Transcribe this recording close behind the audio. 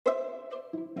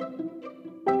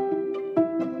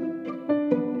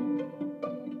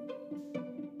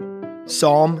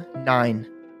Psalm 9.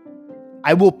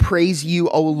 I will praise you,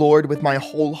 O Lord, with my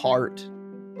whole heart.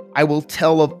 I will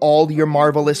tell of all your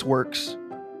marvelous works.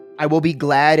 I will be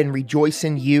glad and rejoice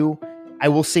in you. I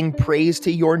will sing praise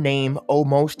to your name, O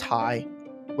Most High.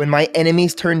 When my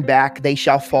enemies turn back, they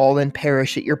shall fall and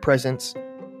perish at your presence.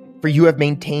 For you have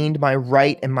maintained my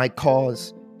right and my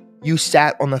cause. You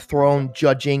sat on the throne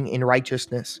judging in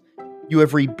righteousness. You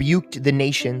have rebuked the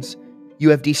nations.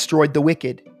 You have destroyed the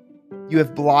wicked. You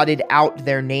have blotted out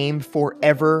their name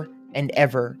forever and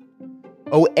ever.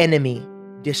 O enemy,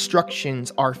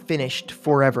 destructions are finished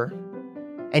forever.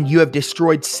 And you have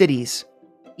destroyed cities.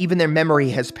 Even their memory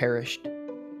has perished.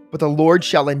 But the Lord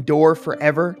shall endure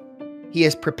forever. He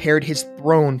has prepared his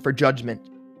throne for judgment.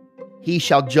 He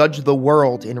shall judge the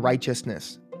world in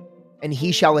righteousness, and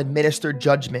he shall administer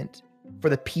judgment for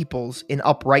the peoples in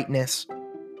uprightness.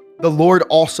 The Lord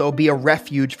also be a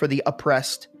refuge for the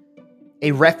oppressed,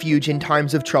 a refuge in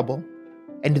times of trouble.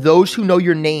 And those who know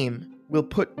your name will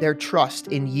put their trust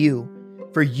in you,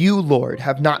 for you, Lord,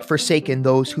 have not forsaken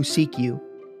those who seek you.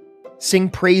 Sing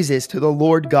praises to the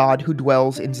Lord God who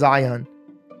dwells in Zion.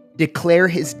 Declare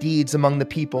his deeds among the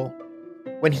people.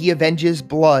 When he avenges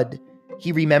blood,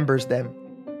 he remembers them.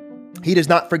 He does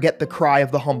not forget the cry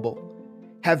of the humble.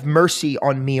 Have mercy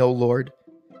on me, O Lord.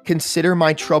 Consider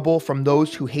my trouble from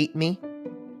those who hate me.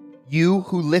 You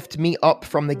who lift me up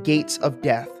from the gates of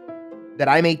death, that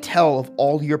I may tell of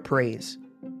all your praise.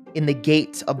 In the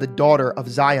gates of the daughter of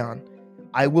Zion,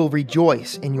 I will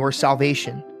rejoice in your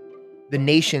salvation. The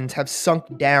nations have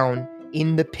sunk down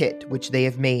in the pit which they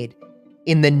have made,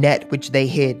 in the net which they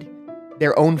hid.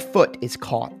 Their own foot is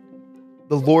caught.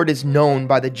 The Lord is known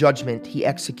by the judgment he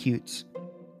executes.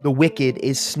 The wicked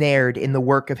is snared in the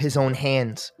work of his own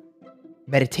hands.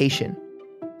 Meditation,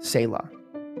 Selah.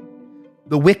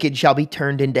 The wicked shall be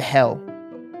turned into hell,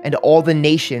 and all the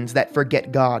nations that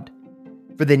forget God.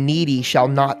 For the needy shall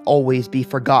not always be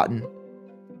forgotten.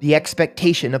 The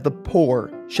expectation of the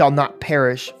poor shall not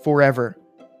perish forever.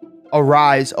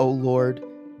 Arise, O Lord,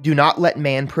 do not let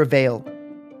man prevail.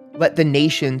 Let the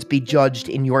nations be judged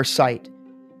in your sight.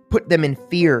 Put them in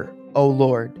fear, O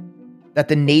Lord, that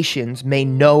the nations may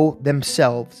know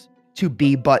themselves to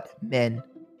be but men.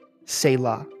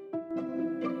 Selah.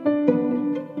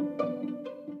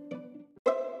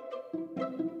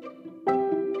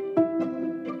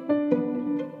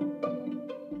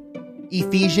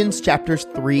 Ephesians chapters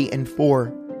 3 and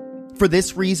 4. For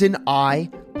this reason I,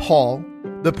 Paul,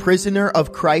 the prisoner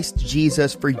of Christ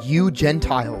Jesus for you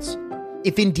Gentiles,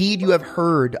 if indeed you have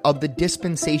heard of the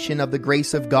dispensation of the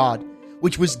grace of God,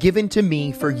 which was given to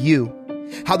me for you,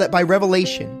 how that by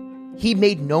revelation he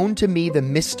made known to me the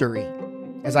mystery,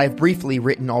 as I have briefly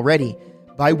written already,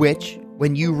 by which,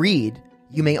 when you read,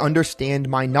 you may understand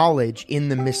my knowledge in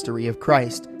the mystery of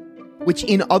Christ, which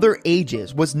in other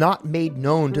ages was not made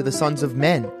known to the sons of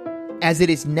men, as it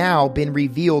is now been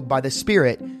revealed by the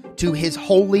Spirit to his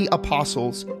holy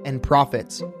apostles and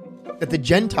prophets, that the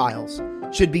Gentiles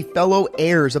should be fellow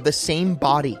heirs of the same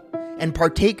body and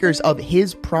partakers of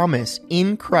his promise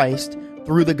in Christ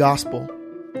through the gospel,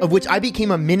 of which I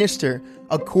became a minister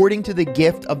according to the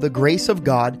gift of the grace of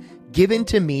God given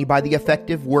to me by the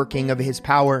effective working of his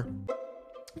power.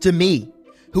 To me,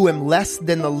 who am less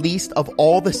than the least of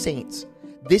all the saints,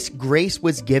 this grace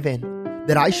was given,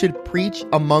 that I should preach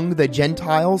among the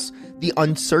Gentiles the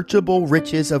unsearchable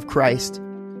riches of Christ,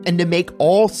 and to make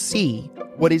all see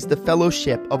what is the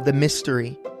fellowship of the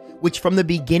mystery, which from the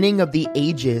beginning of the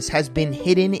ages has been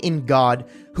hidden in God,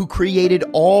 who created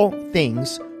all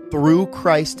things through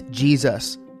Christ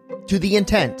Jesus, to the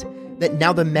intent that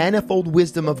now the manifold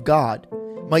wisdom of God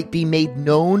might be made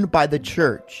known by the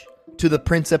church to the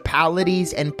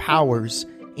principalities and powers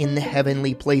in the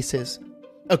heavenly places,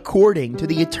 according to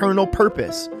the eternal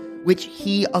purpose which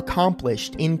he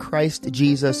accomplished in Christ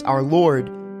Jesus our Lord,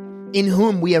 in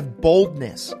whom we have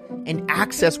boldness and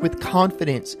access with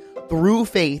confidence through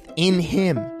faith in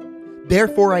him.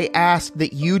 Therefore I ask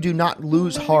that you do not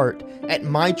lose heart at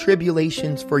my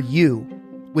tribulations for you,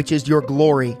 which is your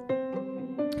glory.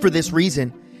 For this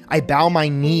reason, I bow my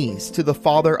knees to the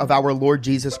Father of our Lord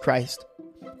Jesus Christ,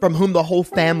 from whom the whole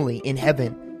family in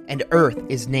heaven and earth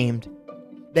is named,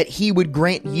 that he would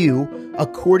grant you,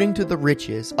 according to the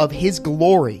riches of his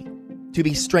glory, to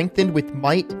be strengthened with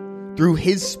might through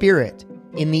his Spirit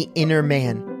in the inner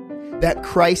man, that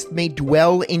Christ may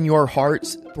dwell in your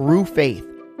hearts through faith,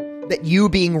 that you,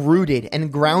 being rooted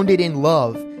and grounded in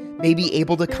love, may be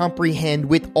able to comprehend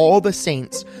with all the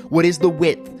saints what is the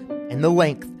width and the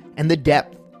length and the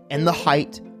depth and the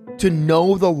height, to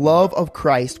know the love of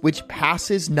Christ which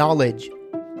passes knowledge,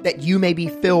 that you may be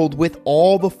filled with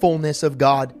all the fullness of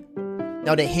God.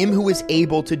 Now to him who is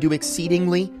able to do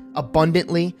exceedingly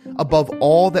abundantly above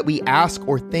all that we ask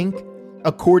or think,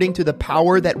 according to the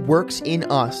power that works in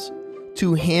us,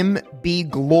 to him be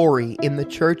glory in the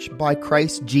church by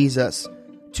Christ Jesus,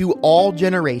 to all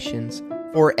generations,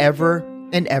 forever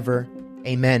and ever.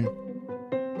 Amen.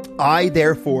 I,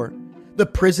 therefore, the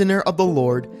prisoner of the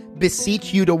Lord,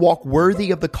 beseech you to walk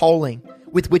worthy of the calling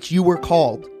with which you were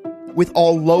called, with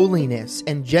all lowliness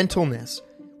and gentleness,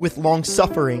 with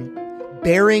long-suffering,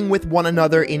 bearing with one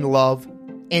another in love,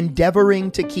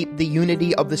 endeavoring to keep the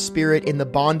unity of the Spirit in the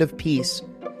bond of peace.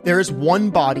 There is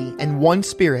one body and one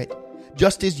Spirit,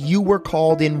 just as you were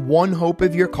called in one hope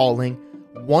of your calling,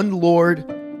 one Lord,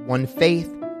 one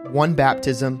faith, one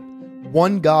baptism,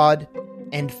 one God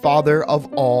and Father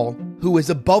of all, who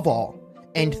is above all,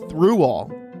 and through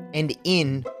all, and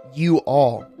in you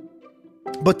all.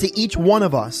 But to each one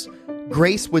of us,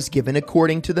 grace was given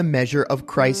according to the measure of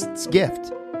Christ's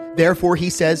gift. Therefore, he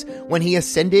says, when he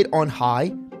ascended on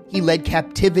high, he led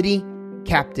captivity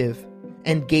captive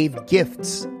and gave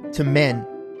gifts to men.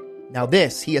 Now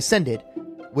this, he ascended.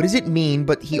 What does it mean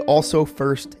but he also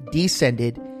first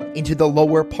descended into the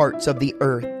lower parts of the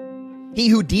earth? He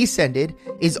who descended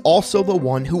is also the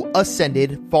one who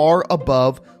ascended far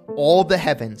above all the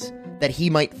heavens, that he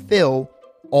might fill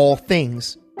all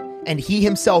things. And he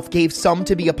himself gave some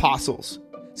to be apostles,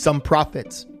 some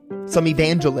prophets, some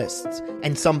evangelists,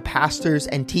 and some pastors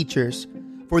and teachers,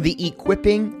 for the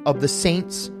equipping of the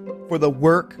saints, for the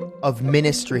work of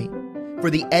ministry, for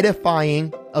the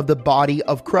edifying of the body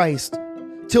of Christ,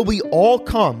 till we all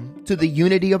come to the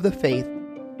unity of the faith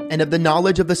and of the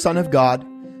knowledge of the Son of God,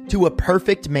 to a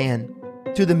perfect man,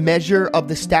 to the measure of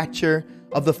the stature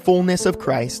of the fullness of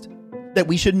Christ, that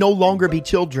we should no longer be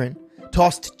children,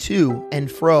 tossed to and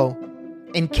fro,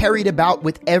 and carried about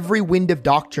with every wind of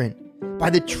doctrine, by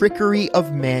the trickery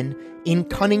of men in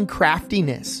cunning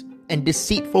craftiness and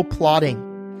deceitful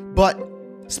plotting, but,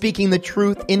 speaking the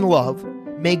truth in love,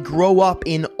 may grow up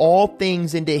in all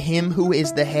things into him who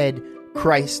is the head,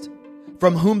 Christ,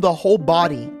 from whom the whole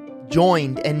body,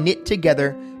 joined and knit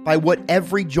together by what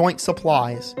every joint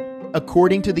supplies,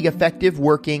 according to the effective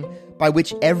working by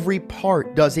which every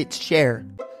part does its share,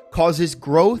 causes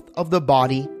growth of the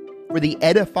body for the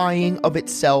edifying of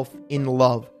itself in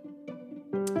love.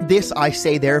 This I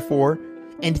say therefore,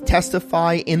 and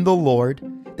testify in the Lord,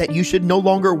 that you should no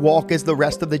longer walk as the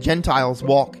rest of the Gentiles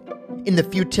walk, in the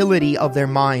futility of their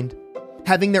mind,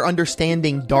 having their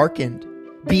understanding darkened,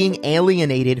 being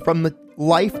alienated from the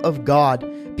life of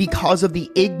God because of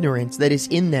the ignorance that is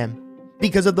in them,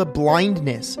 because of the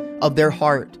blindness of their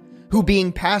heart, who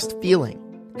being past feeling,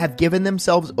 have given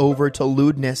themselves over to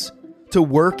lewdness, to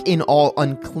work in all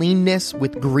uncleanness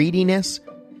with greediness.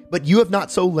 But you have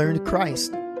not so learned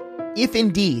Christ. If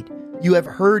indeed you have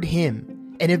heard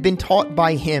him and have been taught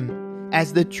by him,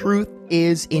 as the truth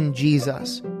is in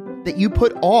Jesus, that you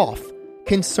put off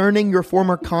concerning your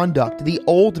former conduct the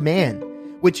old man,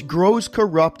 which grows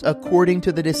corrupt according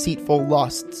to the deceitful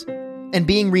lusts, and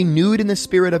being renewed in the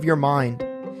spirit of your mind,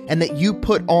 and that you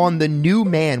put on the new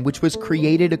man which was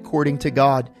created according to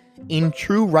God, in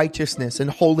true righteousness and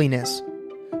holiness.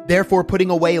 Therefore, putting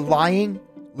away lying,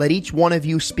 let each one of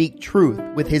you speak truth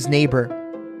with his neighbor,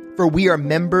 for we are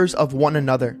members of one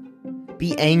another.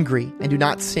 Be angry and do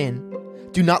not sin.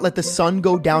 Do not let the sun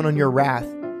go down on your wrath,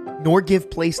 nor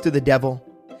give place to the devil.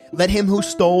 Let him who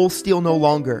stole steal no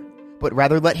longer, but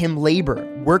rather let him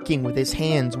labor, working with his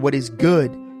hands what is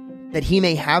good, that he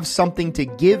may have something to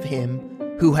give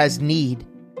him who has need.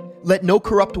 Let no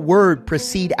corrupt word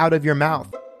proceed out of your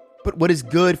mouth, but what is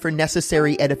good for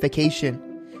necessary edification,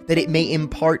 that it may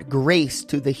impart grace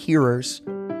to the hearers.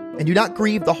 And do not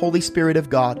grieve the Holy Spirit of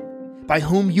God, by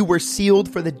whom you were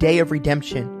sealed for the day of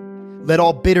redemption. Let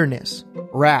all bitterness,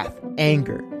 wrath,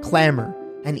 anger, clamor,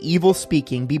 and evil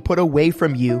speaking be put away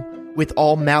from you with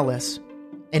all malice.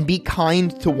 And be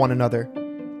kind to one another,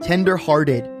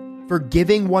 tender-hearted,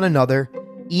 forgiving one another,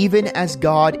 even as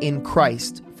God in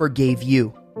Christ forgave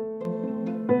you.